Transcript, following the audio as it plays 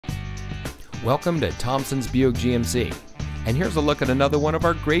Welcome to Thompsons Buick GMC, and here's a look at another one of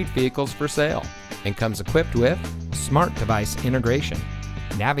our great vehicles for sale, and comes equipped with smart device integration,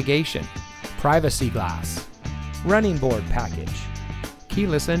 navigation, privacy glass, running board package,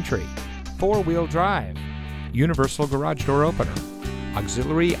 keyless entry, four-wheel drive, universal garage door opener,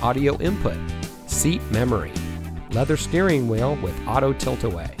 auxiliary audio input, seat memory, leather steering wheel with auto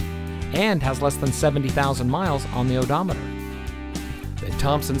tilt-away, and has less than 70,000 miles on the odometer. The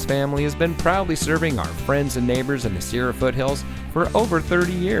Thompsons family has been proudly serving our friends and neighbors in the Sierra foothills for over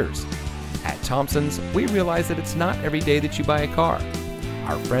 30 years. At Thompsons, we realize that it's not every day that you buy a car.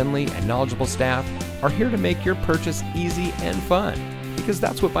 Our friendly and knowledgeable staff are here to make your purchase easy and fun, because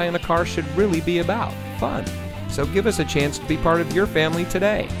that's what buying a car should really be about, fun. So give us a chance to be part of your family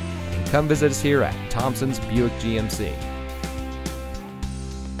today, and come visit us here at Thompsons Buick GMC.